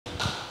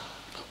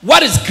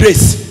What is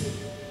grace?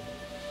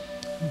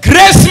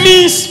 Grace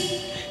means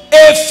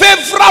a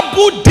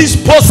favorable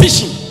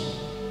disposition.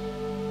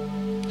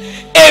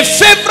 A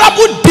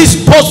favorable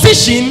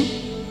disposition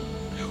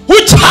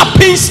which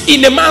happens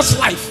in a man's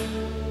life.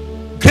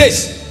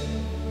 Grace.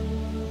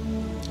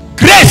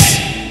 Grace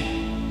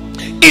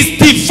is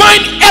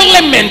divine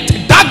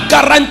element that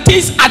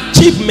guarantees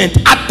achievement,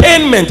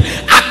 attainment,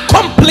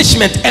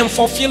 accomplishment, and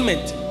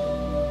fulfillment.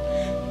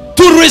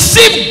 To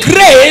receive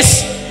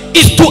grace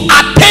is to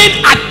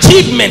attain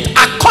achievement,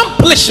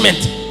 accomplishment,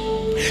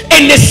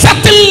 and a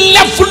certain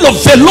level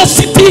of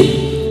velocity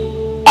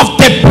of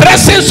the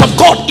presence of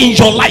God in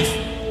your life.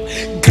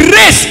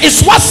 Grace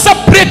is what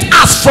separates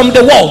us from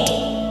the world.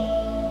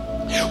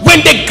 When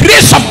the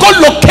grace of God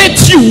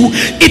locates you,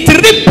 it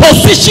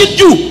repositions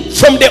you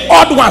from the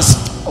odd ones.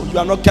 Oh, you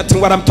are not getting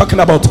what I'm talking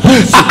about.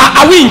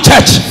 Are we in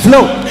church?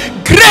 Flow.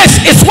 Grace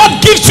is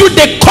what gives you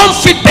the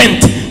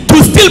confidence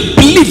to still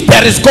believe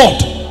there is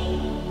God.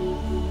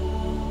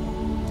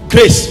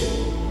 Grace.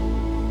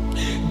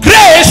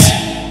 Grace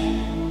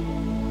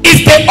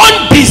is the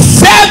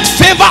undeserved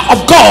favor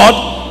of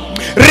God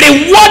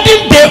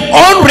rewarding the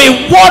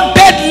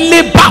unrewarded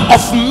labor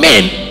of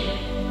men.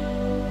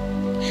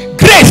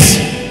 Grace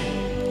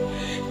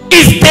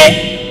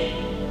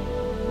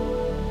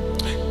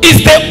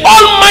is the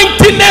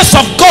almightiness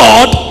of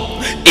God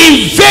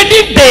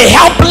invading the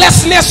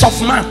helplessness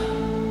of man.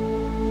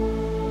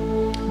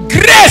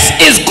 Grace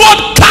is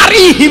God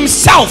carrying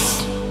himself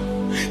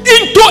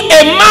into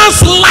a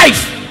man's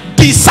life,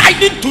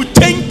 deciding to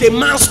change the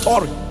man's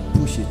story.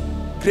 Push it.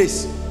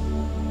 Grace.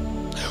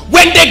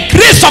 When the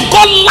grace of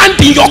God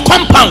lands in your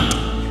compound,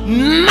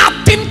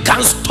 nothing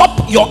can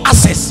stop your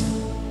access.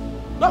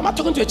 No, I'm not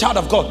talking to a child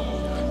of God.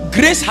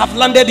 Grace have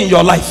landed in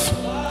your life.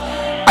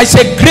 I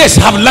said grace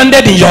have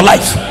landed in your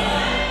life.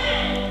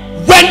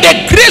 When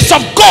the grace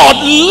of God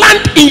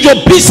land in your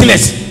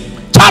business,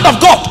 child of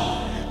God,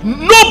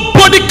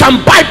 nobody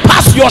can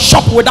bypass your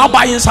shop without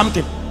buying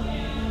something.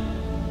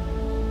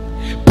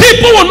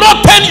 People will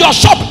not turn your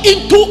shop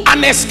into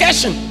an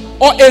excursion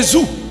or a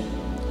zoo.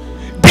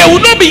 They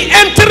will not be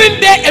entering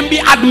there and be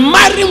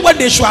admiring what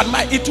they should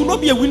admire. It will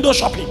not be a window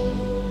shopping.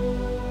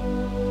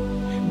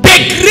 The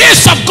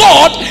grace of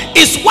God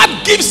is what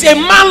gives a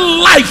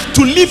man life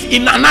to live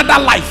in another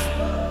life.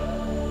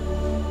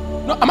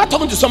 No, am I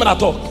talking to someone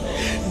at all?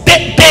 The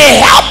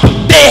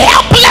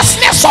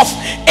helplessness of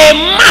a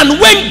man,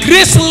 when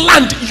grace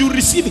lands, you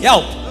receive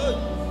help.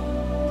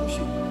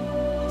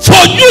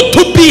 For you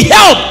to be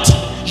helped,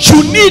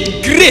 you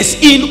need grace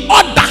in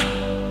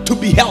order to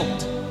be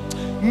helped.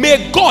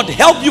 May God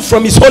help you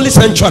from his holy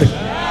sanctuary.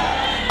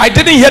 I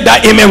didn't hear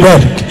that amen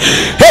word.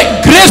 Hey,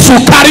 grace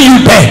will carry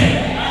you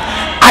there.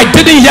 I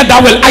didn't hear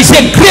that well. I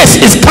said grace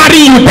is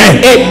carrying you there.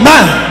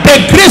 Amen.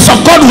 The grace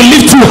of God will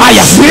lift you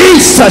higher.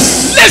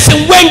 Jesus.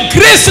 Listen, when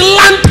grace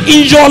lands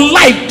in your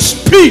life,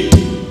 speed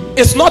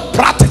is not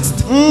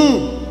practiced.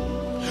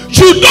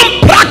 You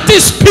don't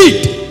practice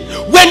speed.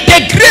 When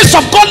the grace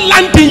of God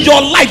lands in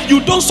your life,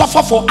 you don't suffer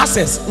for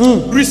access.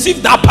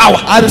 Receive that power.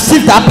 I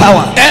receive that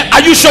power.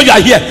 Are you sure you are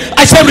here?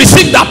 I said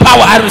receive that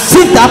power. I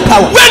receive that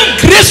power. When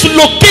grace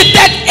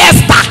located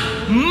Esther,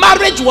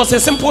 marriage was a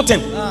simple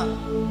thing.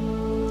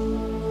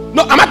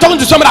 No, am I talking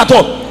to somebody at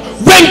all?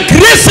 When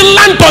grace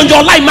lands on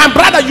your life, my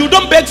brother, you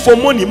don't beg for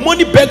money.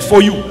 Money begs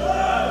for you.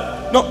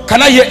 No,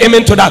 can I hear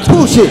amen to that?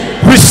 Push it.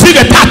 Receive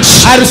a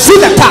touch. I receive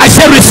a touch. I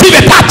said receive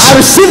a touch. I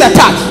receive a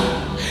touch.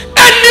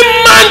 Any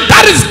man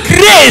that is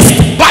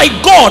graced by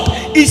God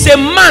is a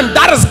man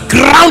that is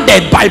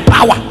grounded by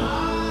power.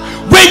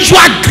 When you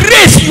are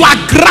graced, you are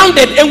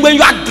grounded, and when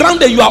you are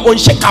grounded, you are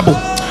unshakable.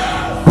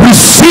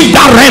 Receive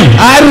that realm.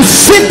 I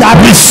receive that.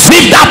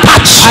 Receive that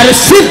touch. I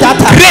receive that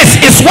touch. Grace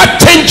is what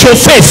changed your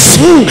face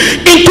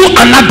into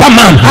another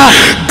man.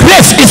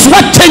 Grace is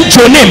what changed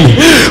your name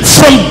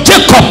from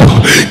Jacob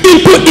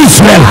into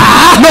Israel.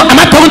 No, am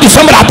I talking to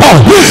somebody at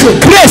all?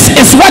 Grace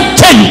is what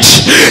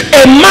changed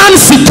a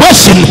man's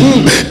situation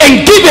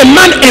and give a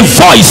man a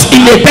voice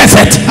in the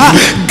desert.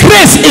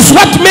 Grace is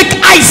what make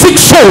Isaac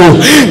sow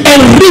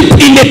and reap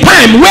in a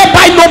time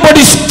whereby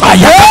nobody's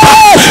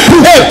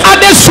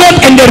others sowed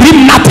and they reap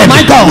nothing.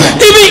 My God.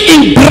 Even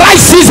in dry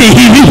season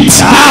he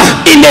reaped.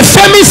 In a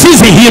famine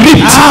season he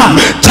reaped.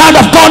 Child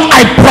of God,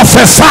 I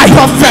prophesy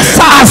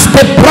as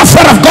the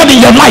prophet of God in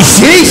your life.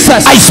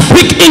 Jesus. I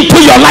speak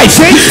into your life.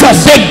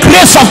 Jesus. The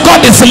grace of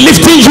God is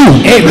lifting you.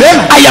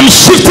 Amen. I am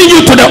shifting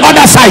you to the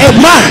other side.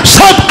 Amen.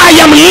 Shout, I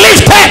am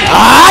lifted.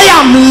 I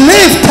am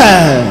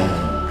lifted.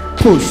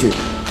 Push it.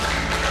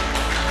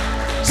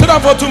 Sit down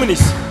for 2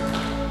 minutes.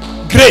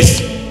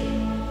 Grace.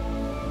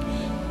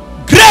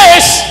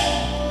 Grace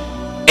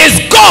is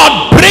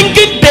God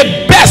bringing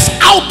the best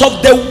out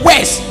of the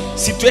worst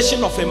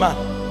situation of a man.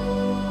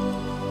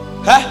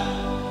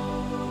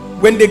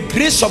 When the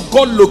grace of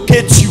God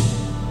locates you,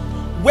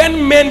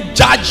 when men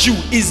judge you,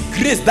 it's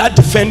grace that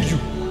defends you.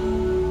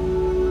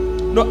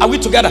 No, are we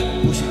together?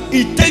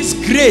 It takes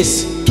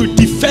grace to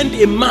defend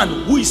a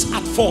man who is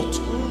at fault.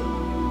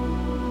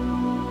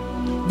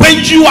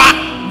 When you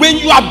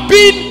are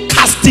being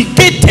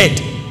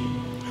castigated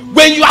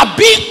When you are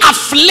being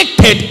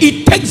afflicted,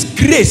 it takes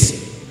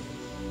grace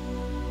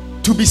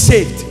to be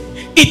saved.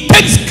 It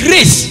takes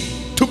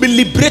grace to be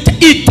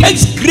liberated. It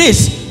takes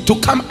grace to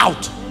come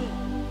out.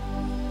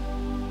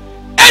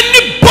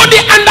 Anybody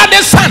under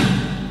the sun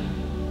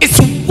is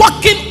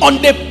walking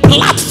on the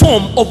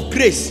platform of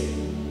grace.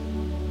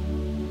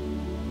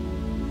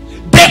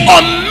 The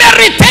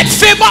unmerited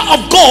favor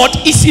of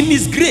God is in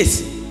His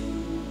grace.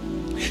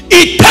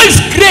 It takes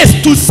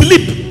grace to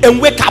sleep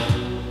and wake up.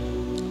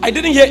 I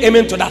didn't hear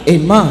amen to that.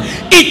 Amen.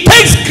 It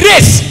takes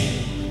grace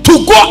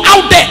to go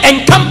out there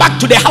and come back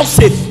to the house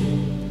safe.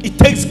 It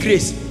takes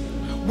grace.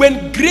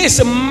 When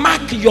grace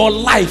marks your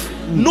life,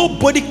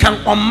 nobody can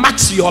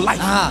unmark your life.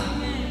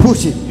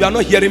 Push it. You are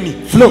not hearing me.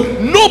 Flow.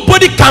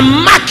 Nobody can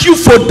mark you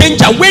for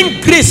danger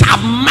when grace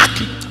have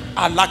marked it.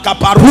 I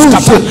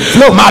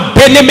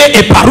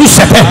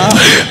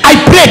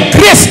pray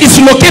grace is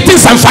locating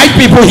some 5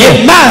 people here.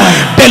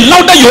 The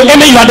louder you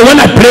amen, you are the one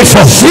I pray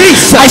for.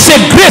 Jesus. I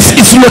say grace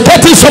is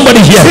locating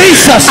somebody here.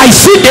 Jesus. I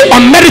see the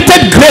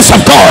unmerited grace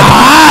of God.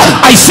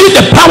 I see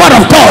the power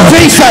of God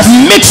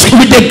mixed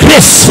with the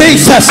grace.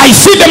 Jesus. I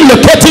see them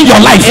locating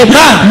your life.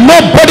 Amen.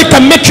 Nobody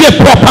can make you a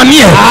proper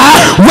meal.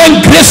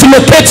 When grace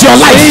locates your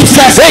life,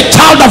 Jesus. a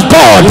child of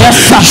God,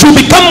 you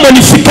become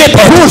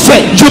monificated.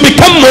 You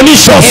become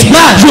monious.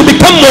 You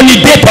become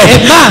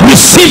motivated.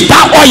 Receive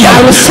that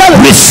oil.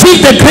 Receive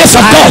the grace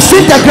of God.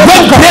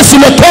 When grace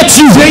locates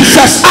you,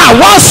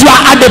 once you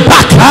are at the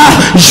back,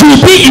 you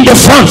will be in the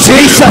front.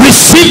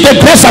 Receive the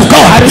grace of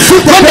God.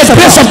 When the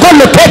grace of God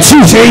locates you,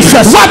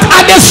 what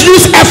others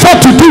use effort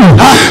to do,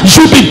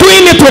 you will be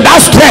doing it without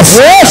stress.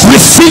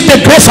 Receive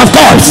the grace of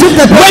God.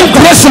 When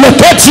grace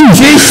locates you,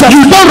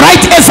 you don't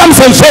write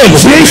exams and fail.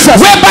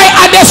 Whereby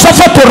others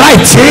suffer to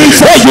write,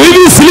 you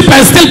even sleep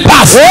and still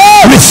pass.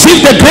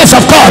 Receive the grace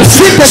of God.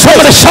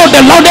 Somebody shout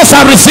the loudest,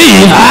 I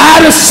receive.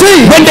 I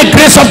receive. When the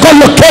grace of God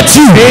locates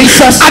you,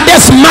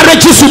 others'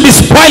 marriages will be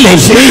spoiling.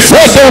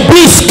 There will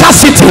be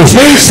scarcity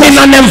in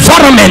an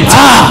environment,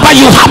 but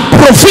you have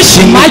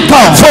provision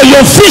for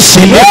your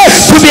vision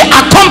to be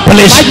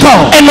accomplished,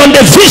 and on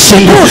the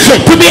vision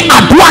to be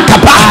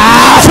adwakaba,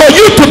 for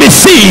you to be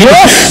seen.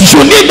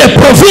 You need the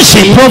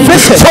provision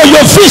for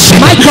your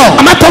vision.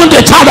 I'm not telling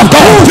the child of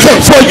God.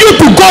 For you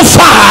to go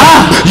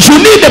far,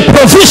 you need the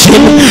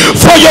provision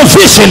for your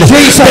vision.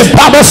 The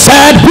Bible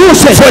said,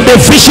 for the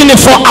vision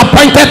is for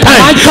appointed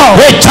time.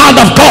 A child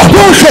of God,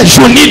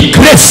 you need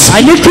grace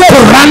to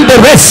run the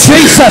race.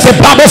 The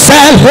Bible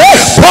said,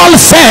 Paul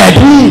said,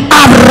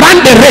 I've run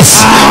the race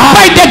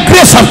by the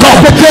grace of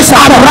God.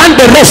 I've run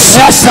the race.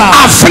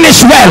 I've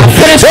finished well.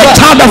 A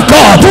child of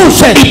God,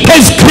 it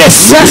takes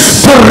grace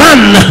to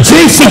run. It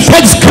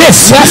takes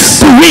grace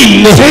to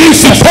win.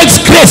 It takes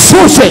grace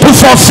to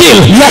fulfill.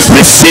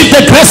 Receive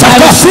the grace of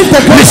God.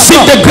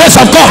 Receive the grace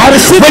of God.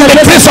 When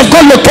the grace of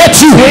God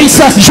locates you,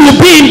 you will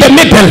be in the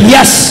middle.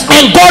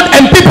 And God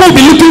and people will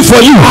be looking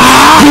for you.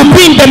 You will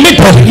be in the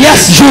middle. You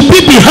will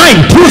be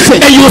behind.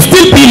 And you will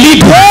still be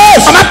leading.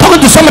 I'm not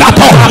talking to somebody at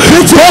all.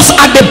 Those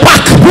at the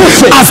back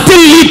are still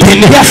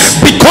leading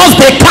because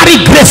they carry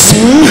grace.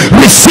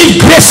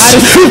 Receive grace.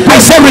 I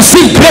say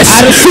receive grace.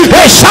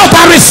 Hey, shout,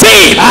 I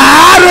receive.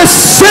 I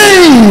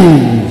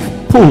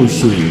receive.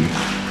 Push it.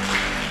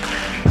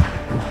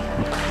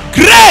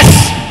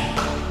 Grace.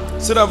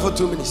 Sit down for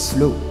 2 minutes.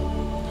 Flow.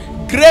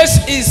 Grace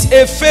is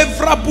a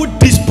favorable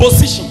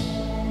disposition.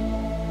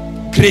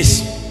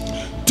 Grace.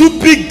 To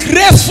be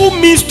graceful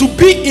means to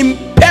be in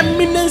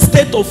permanent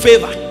state of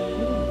favor.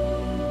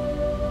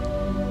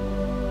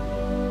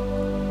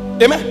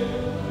 Amen.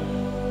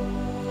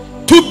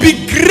 To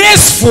be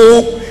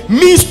graceful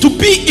means to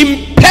be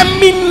in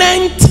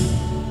permanent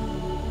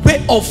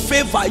way of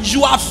favor.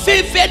 You are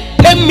favored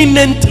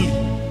permanently,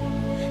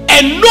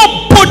 and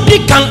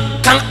nobody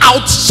can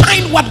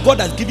outshine what God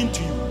has given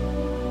to you.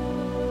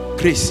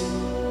 Grace.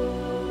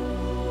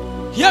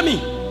 Hear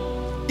me.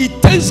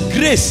 It takes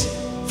grace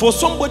for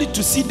somebody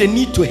to see the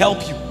need to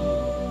help you.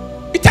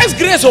 It takes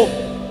grace. Oh,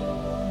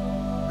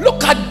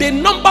 look at the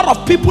number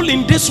of people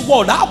in this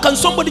world. How can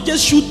somebody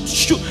just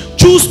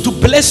choose to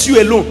bless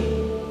you alone?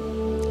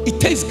 It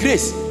takes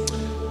grace.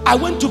 I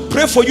want to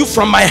pray for you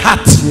from my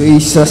heart.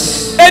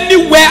 Jesus.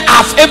 Anywhere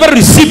I've ever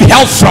received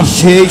help from,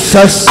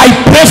 Jesus, I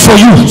pray for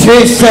you.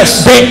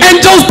 Jesus. The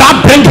angels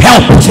that bring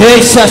help,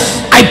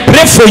 Jesus, I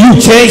pray for you.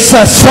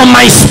 Jesus. From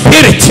my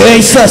spirit,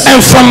 Jesus, and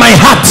from my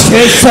heart,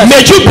 Jesus.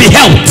 may you be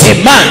helped.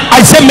 Amen.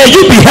 I say may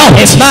you be helped.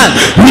 Amen.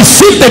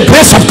 Receive the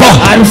grace of God.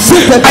 I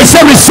receive the I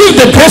say receive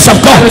the grace of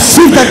God. I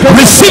receive the grace.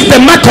 Receive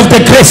the mark of the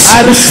grace.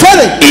 I receive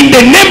it. In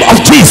the name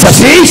of Jesus.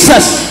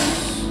 Jesus.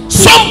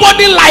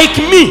 Somebody like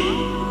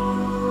me,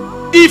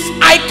 if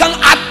I can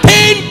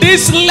attain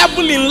this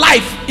level in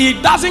life,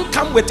 it doesn't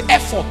come with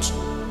effort.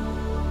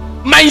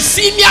 My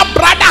senior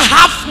brother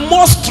have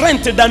more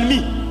strength than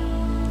me.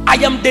 I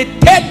am the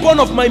third born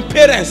of my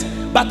parents,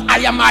 but I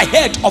am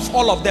ahead of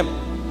all of them.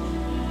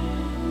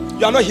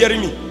 You are not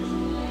hearing me?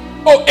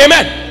 Oh,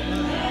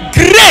 amen.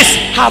 Grace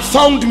have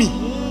found me.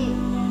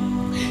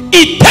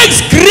 It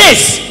takes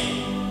grace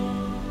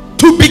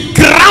to be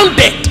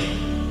grounded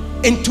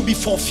and to be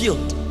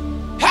fulfilled.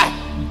 Hey,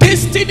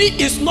 destiny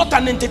is not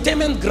an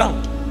entertainment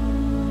ground.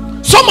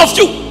 Some of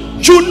you,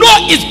 you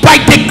know it's by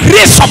the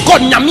grace of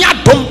God.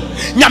 Nyamiadom,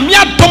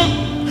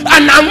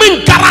 and I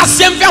mean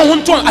Karasienve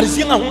Hunton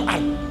Arizina Hun Ar.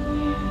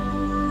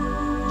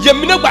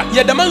 Yeminaba,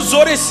 Yedaman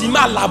Zore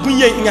Sima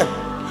Labunye Ingan.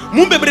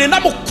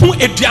 Mumbebrenamo Kun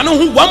Ediano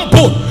who 1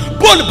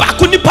 bowl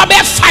back nipa be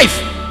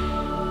 5.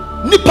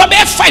 Nipa be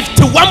 5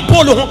 to 1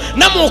 bowl.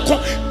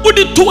 Namoko, would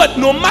it do it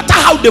no matter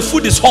how the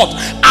food is hot?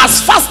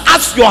 As fast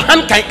as your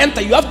hand can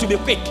enter, you have to be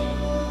quick.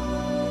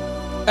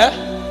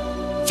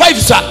 5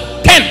 sir,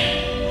 10.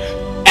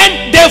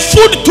 And the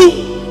food too,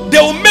 they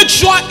will make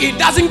sure it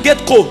doesn't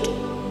get cold.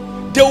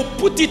 They will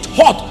put it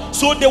hot,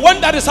 so the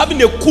one that is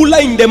having a cooler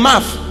in the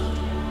mouth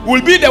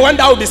will be the one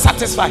that will be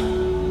satisfied.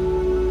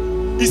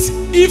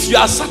 If you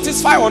are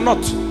satisfied or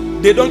not,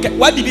 they don't care.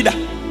 What did you do?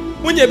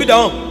 When you be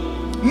down,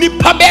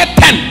 nipa be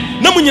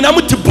 10. Namunyina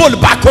muti bowl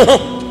back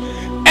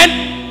home.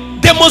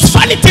 And the most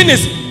funny thing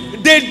is,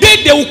 the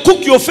day they will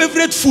cook your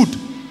favorite food,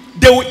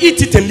 they will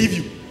eat it and leave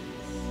you.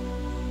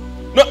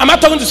 No, am I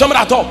talking to somebody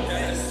at all?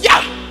 Yes.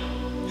 Yeah.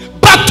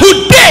 But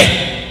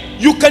today,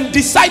 you can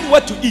decide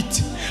what to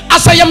eat.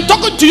 As I am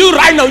talking to you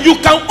right now, you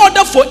can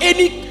order for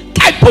any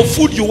type of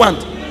food you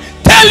want.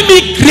 Tell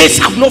me, grace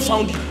have not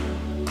found you.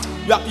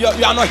 You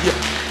are not here.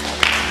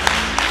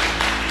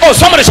 Oh,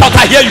 somebody shout,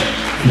 I hear you.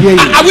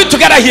 Are we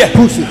together here?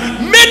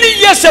 Many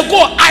years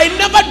ago, I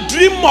never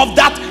dreamed of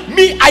that.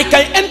 Me, I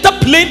can enter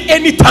plane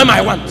anytime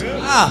I want.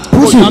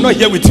 You are not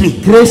here with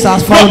me. Grace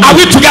has found Are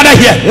we together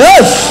here?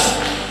 Yes.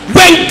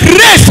 When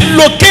grace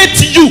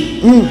locates you,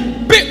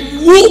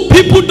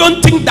 people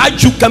don't think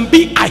that you can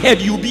be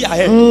ahead. You'll be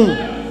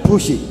ahead.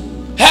 Push it.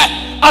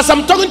 Hey, as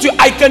I'm talking to you,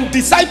 I can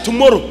decide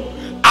tomorrow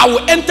I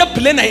will enter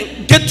plane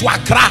and get to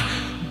Accra,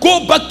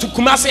 go back to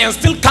Kumasi and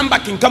still come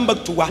back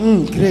to Wa.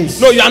 Grace.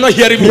 No, you are not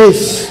hearing me.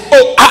 Grace.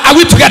 Oh, are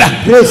we together?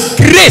 Grace.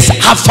 Grace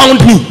have found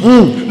me.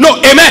 No,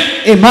 amen.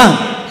 Amen.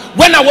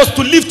 When I was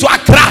to leave to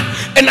Accra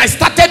and I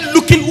started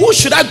looking, who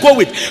should I go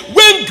with?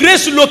 When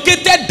grace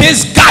located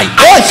this guy,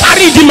 I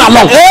carried him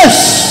along.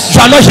 Yes. You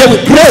are not here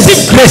with grace.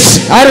 Receive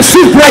grace. I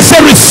receive grace. I say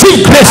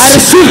receive grace. I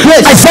receive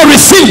grace. I say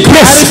receive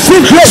grace. I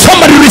receive grace.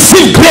 Somebody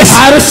receive grace.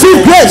 I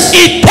receive grace.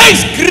 It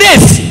takes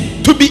grace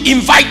to be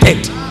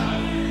invited.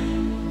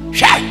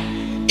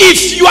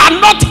 If you are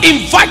not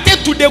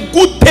invited to the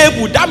good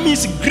table, that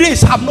means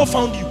grace have not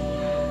found you.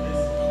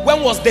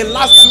 When was the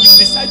last time you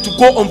decided to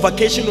go on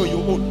vacation on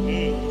your own?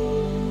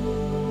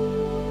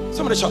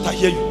 Somebody shout, I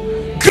hear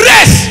you.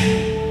 Grace.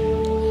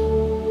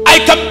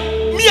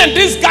 Me and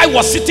this guy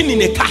was sitting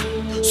in a car.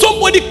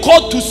 Somebody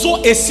called to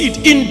sow a seed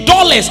in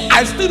dollars.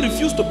 I still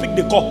refuse to pick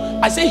the call.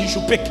 I said he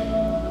should pick.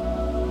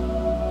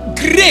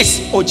 Grace.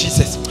 Oh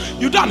Jesus,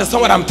 you don't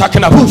understand what I'm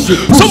talking about.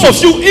 Some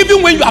of you,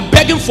 even when you are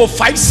begging for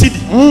 5 cedi,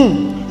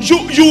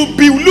 you'll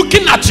be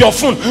looking at your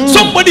phone.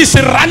 Somebody is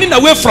running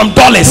away from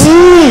dollars.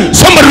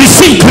 Somebody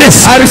receive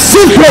grace. I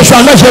receive grace. You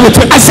are not here with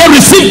me. I said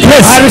receive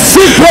grace. I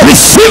receive grace.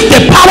 Receive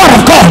the power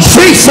of God.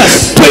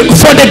 Jesus.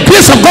 For the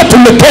grace of God to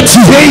locate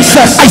you.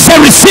 Jesus. I said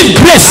receive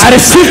grace. I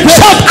receive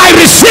grace. Shout, I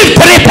receive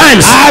 3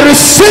 times. I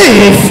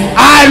receive.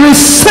 I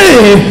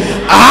receive.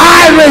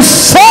 I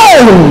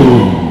receive.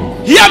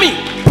 Hear me.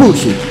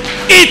 Push it.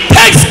 It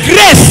takes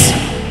grace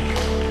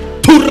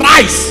to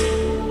rise.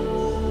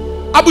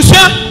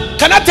 Abusia,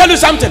 can I tell you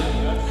something?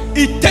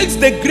 It takes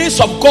the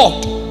grace of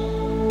God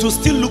to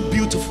still look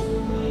beautiful.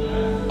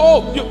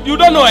 Oh, you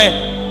don't know, eh?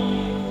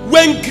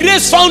 When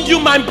grace found you,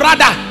 my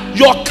brother,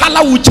 your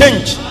color will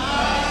change.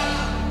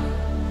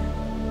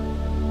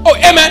 Oh,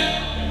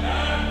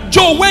 amen.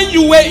 Joe, when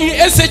you were in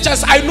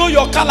SHS, I know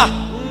your color.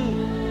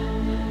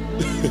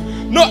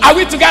 No, are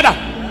we together?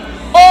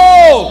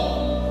 Oh,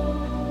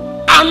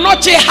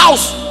 Anoche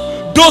house.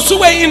 Those who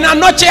were in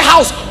Anoche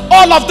house,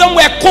 all of them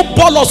were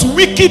co-ballers,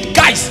 wicked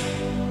guys.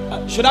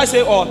 Should I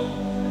say all?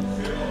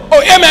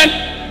 Oh, amen.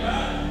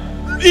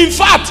 In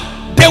fact,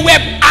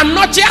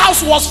 Anoche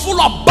house was full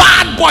of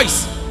bad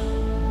boys.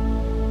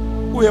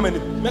 Oh, amen.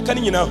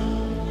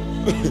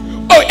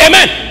 Oh,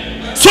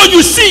 amen. So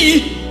you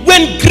see,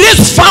 when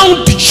grace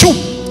found you,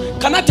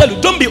 can I tell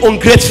you, don't be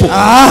ungrateful.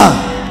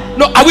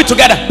 No, are we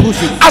together?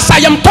 As I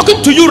am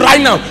talking to you right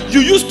now,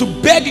 you used to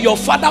beg your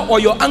father or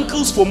your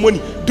uncles for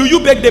money. Do you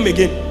beg them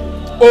again?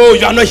 Oh,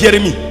 you are not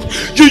hearing me.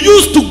 You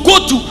used to go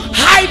to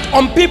hide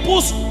on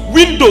people's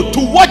window to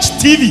watch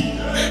TV,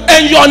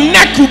 and your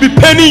neck will be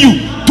paining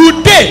you.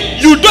 Today,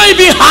 you don't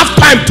even have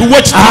time to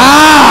watch TV.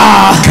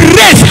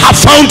 Grace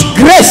has found you.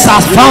 Grace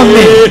has found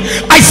me.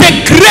 I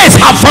said grace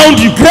has found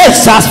you.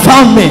 Grace has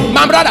found me.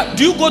 My brother,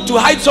 do you go to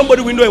hide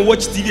somebody's window and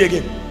watch TV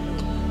again?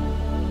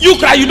 You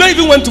cry, you don't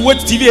even want to watch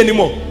TV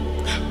anymore.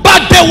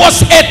 But there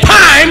was a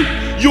time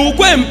you will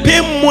go and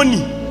pay money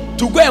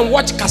to go and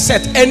watch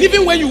cassette. And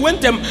even when you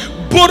went and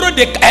borrow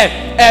the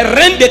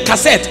rent the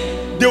cassette,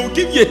 they will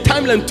give you a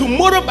timeline.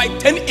 Tomorrow by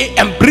 10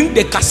 a.m. bring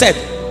the cassette.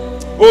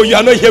 Oh, you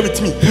are not here with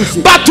me.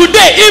 But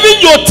today, even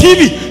your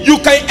TV, you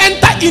can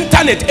enter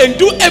internet and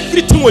do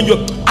everything on your.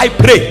 I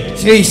pray,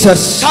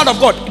 Jesus, child of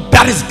God,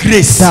 That is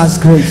grace. That's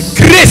grace.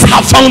 Grace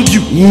have found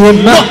you.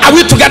 Amen. No, are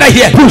we together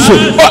here? Push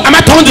it. Oh, am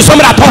I talking to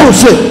somebody at all?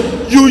 Push it.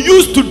 You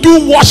used to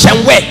do wash and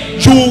wear.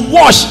 You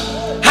wash,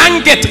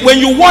 hang it. When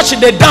you wash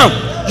the down,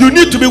 you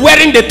need to be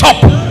wearing the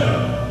top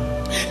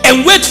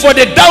and wait for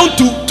the down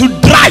to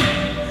dry.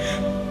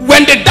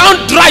 When the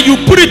down dry, you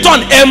put it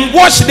on and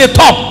wash the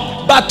top.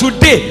 But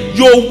today,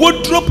 your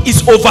wardrobe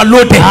is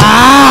overloaded.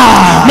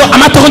 No,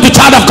 am I talking to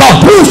child of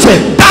God? Push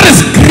it. That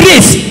is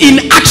grace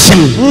in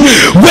action.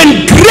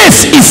 When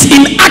grace is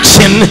in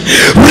action,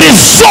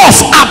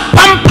 results are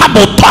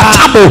pumpable,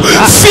 touchable,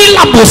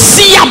 feelable,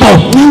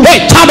 seeable.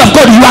 Hey, child of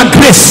God, you are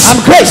grace. I'm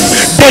grace.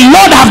 The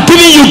Lord have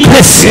given you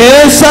grace.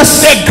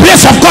 Jesus. The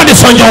grace of God is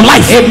on your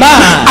life. Amen.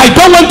 I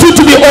don't want you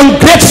to be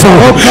ungrateful.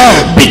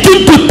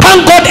 Begin to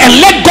thank God and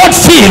let God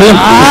feel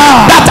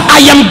that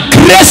I am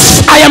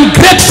grace. I am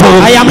grateful.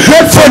 I am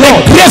grateful for the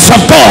grace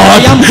of God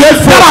I am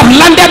grateful that have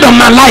landed on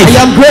my life.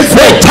 I am grateful.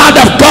 Hey, child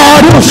of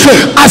God,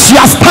 as you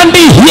are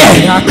standing here,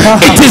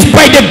 it is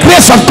by the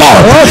grace of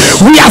God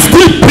we are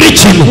still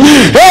preaching.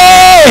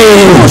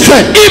 Hey,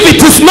 if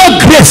it is not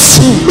grace,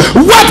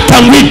 what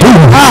can we do?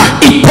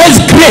 It takes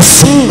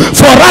grace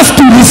for us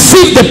to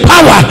receive the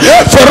power,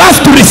 for us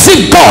to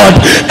receive God,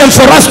 and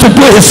for us to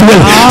do His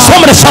will.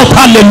 Somebody shout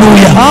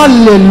hallelujah.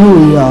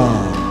 Hallelujah.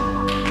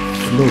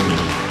 Glory.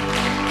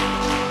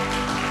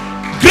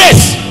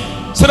 Grace.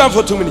 Sit down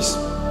for 2 minutes.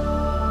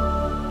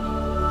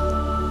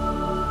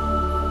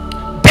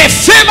 The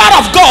favor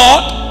of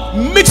God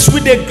mixed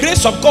with the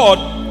grace of God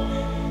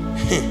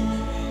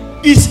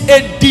is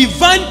a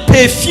divine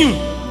perfume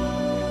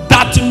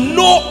that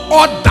no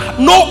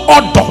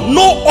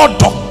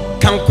odor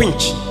can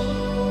quench.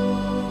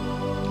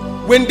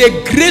 When the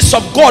grace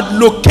of God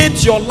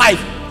locates your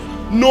life,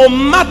 no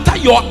matter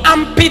your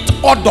armpit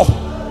odor,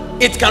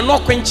 it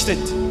cannot quench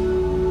it.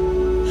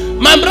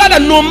 My brother,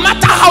 no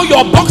matter how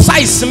your boxer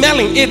is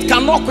smelling, it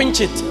cannot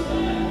quench it.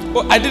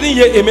 Oh, I didn't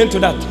hear amen to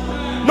that.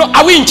 No,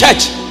 are we in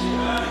church?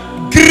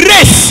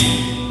 Grace.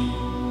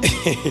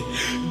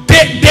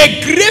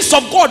 the grace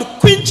of God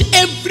quench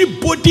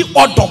everybody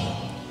odor.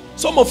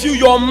 Some of you,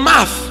 your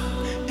mouth,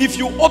 if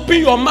you open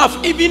your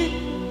mouth, even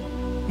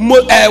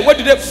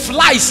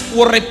flies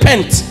will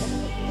repent.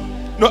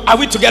 No, are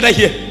we together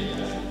here?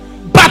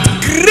 But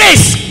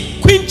grace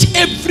quench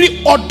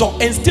every odor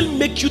and still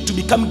make you to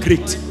become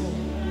great.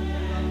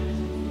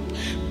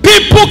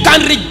 People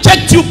can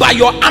reject you by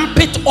your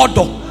armpit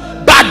odor,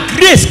 but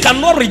grace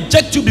cannot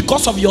reject you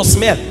because of your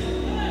smell.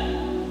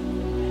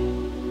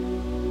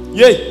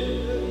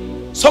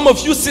 Yeah. Some of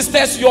you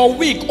sisters, your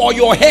wig or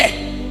your hair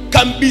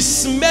can be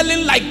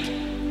smelling like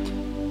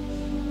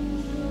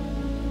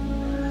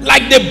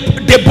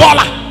the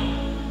baller.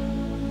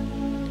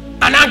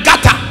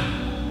 Anagata,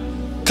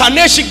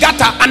 Kaneshi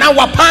gata,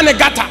 Anawapane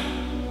gata,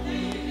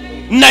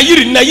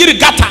 Nayiri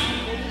gata,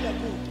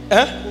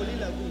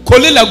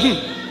 Koli Lagoon.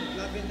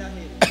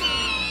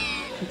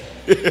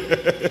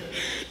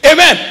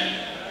 Amen.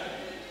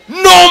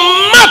 No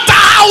matter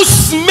how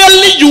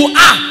smelly you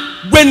are,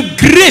 when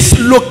grace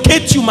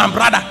locates you, my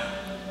brother,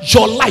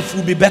 your life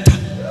will be better.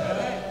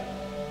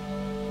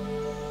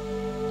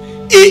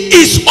 It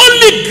is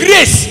only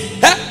grace.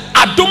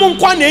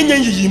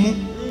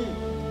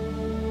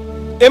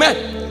 Amen.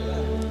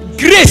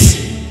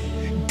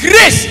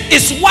 Grace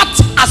is what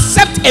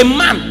accepts a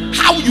man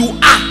how you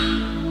are.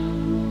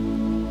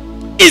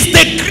 It's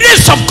the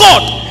grace of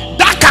God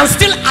that can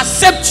still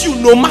accept you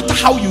no matter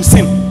how you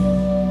sin.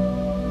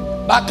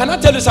 But can I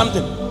tell you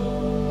something?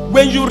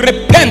 When you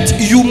repent,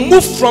 you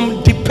move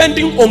from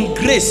depending on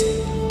grace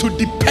to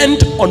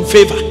depend on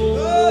favor.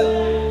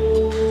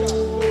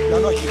 You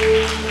are not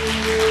here.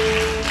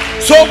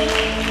 So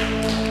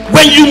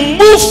when you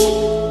move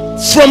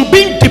from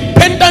being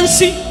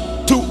dependency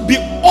to be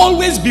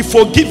always be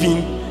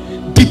forgiving,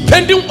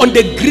 depending on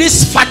the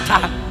grace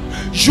factor,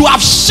 you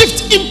have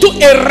shifted into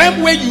a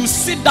realm where you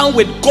sit down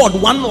with God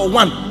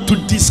one-on-one to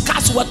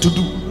discuss what to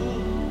do.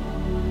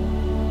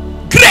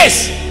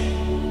 Grace.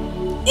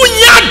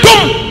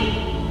 Unyadom.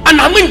 And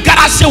I mean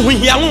garase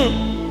hunhiahu.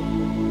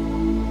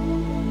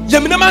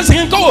 Yemina man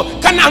singing ko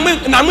kana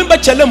na me ba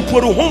chelem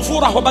poro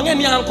honforo ahobange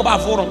ni anko ba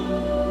foro.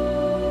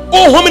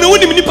 Oh homini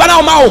woni ni para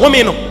o ma o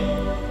homi no.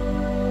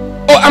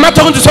 Oh, am I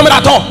talking to somebody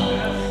at all?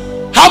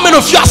 How many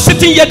of you are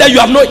sitting here that you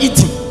have not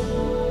eaten?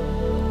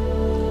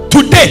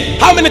 Today,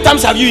 how many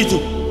times have you eaten?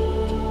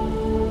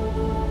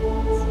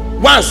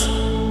 Once.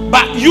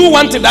 But you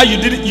wanted that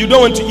you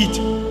don't want to eat.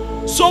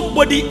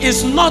 Somebody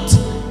is not,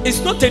 it's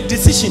not a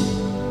decision.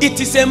 It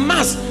is a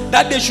mass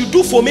that they should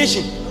do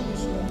formation.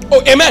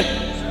 Oh, amen.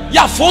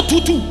 Yeah,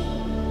 422.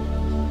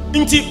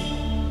 Inti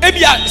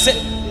Ebia say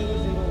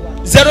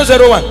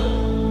 001.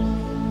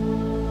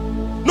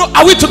 No,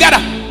 are we together?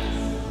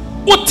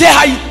 Ote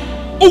hai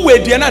uwe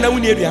aduane na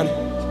woni aduane.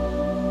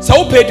 Sa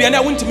wo pe aduane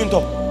a wontimi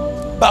nto.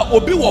 Ba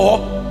obi wo ho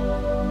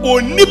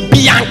oni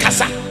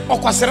biankasa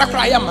okwasera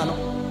kra ya ma no.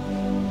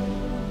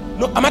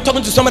 No, am I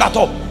talking to somebody at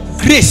all?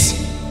 Grace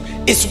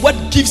is what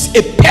gives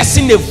a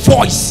person a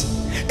voice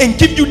and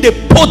give you the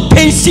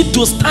potency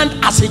to stand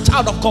as a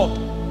child of God.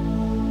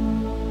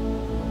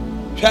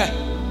 Okay.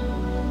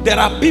 There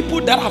are people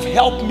that have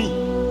helped me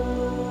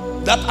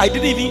that I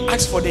didn't even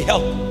ask for the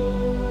help.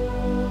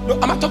 No,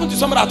 I'm not talking to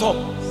someone at all.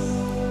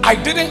 I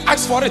didn't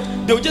ask for it.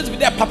 They will just be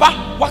there.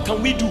 Papa, what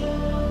can we do?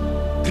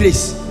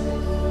 Grace.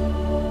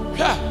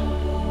 Yeah.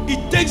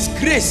 It takes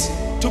grace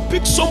to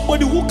pick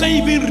somebody who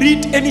can't even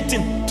read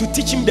anything to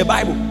teach him the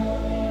Bible.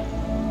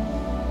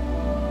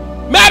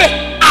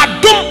 Mary,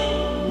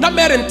 Adum, na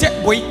Mary and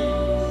take boy.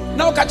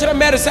 Now catch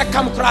Mary say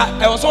come cry.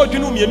 I was all you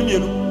know me.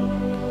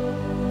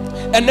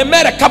 And the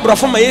Mary cabra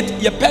from my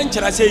head, your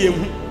pension, I say you.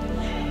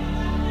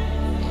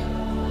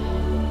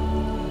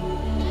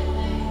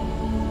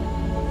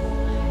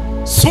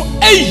 So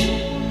hey,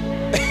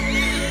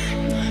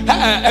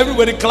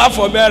 everybody clap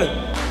for Mary.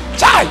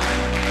 Child,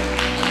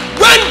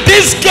 when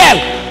this girl,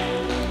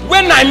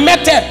 when I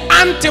met her,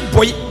 Auntie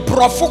Boy,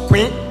 Profo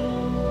Queen,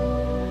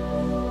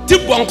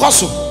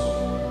 Tibonkoso,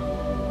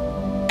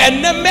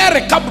 and the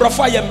Mary cabra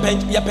for your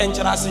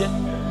pension, I say,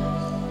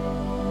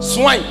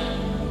 swine.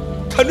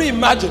 Can you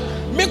imagine?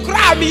 Me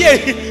cry me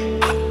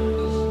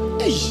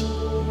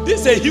this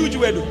is a huge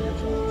word.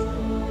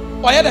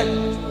 Oh yeah,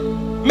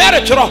 then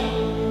Mary Chiro,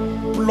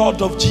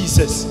 blood of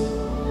Jesus.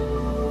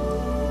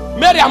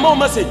 Mary, I'm on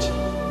message.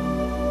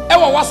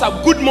 Ewa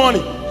WhatsApp, good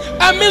morning.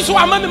 I mean, so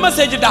I'm on the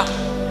message that.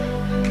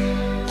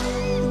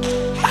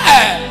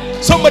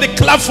 Hey, somebody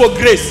clap for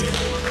grace.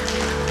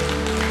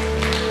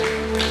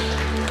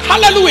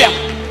 Hallelujah.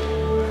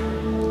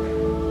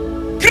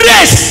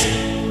 Grace.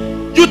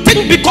 You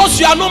think because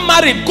you are not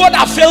married, God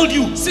has failed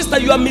you. Sister,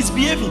 you are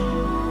misbehaving.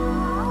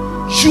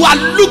 You are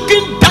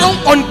looking down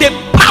on the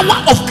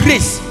power of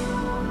grace.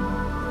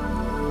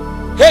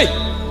 Hey,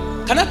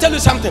 can I tell you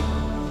something?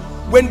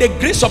 When the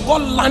grace of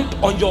God lands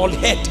on your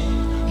head,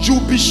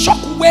 you'll be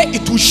shocked where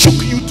it will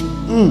shook you to.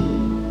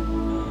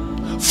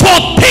 For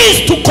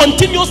things to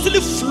continuously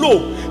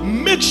flow,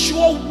 make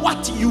sure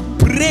what you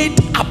prayed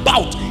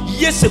about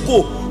years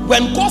ago,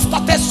 when God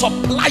started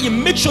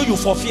supplying, make sure you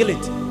fulfill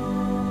it.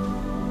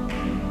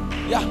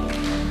 Yeah.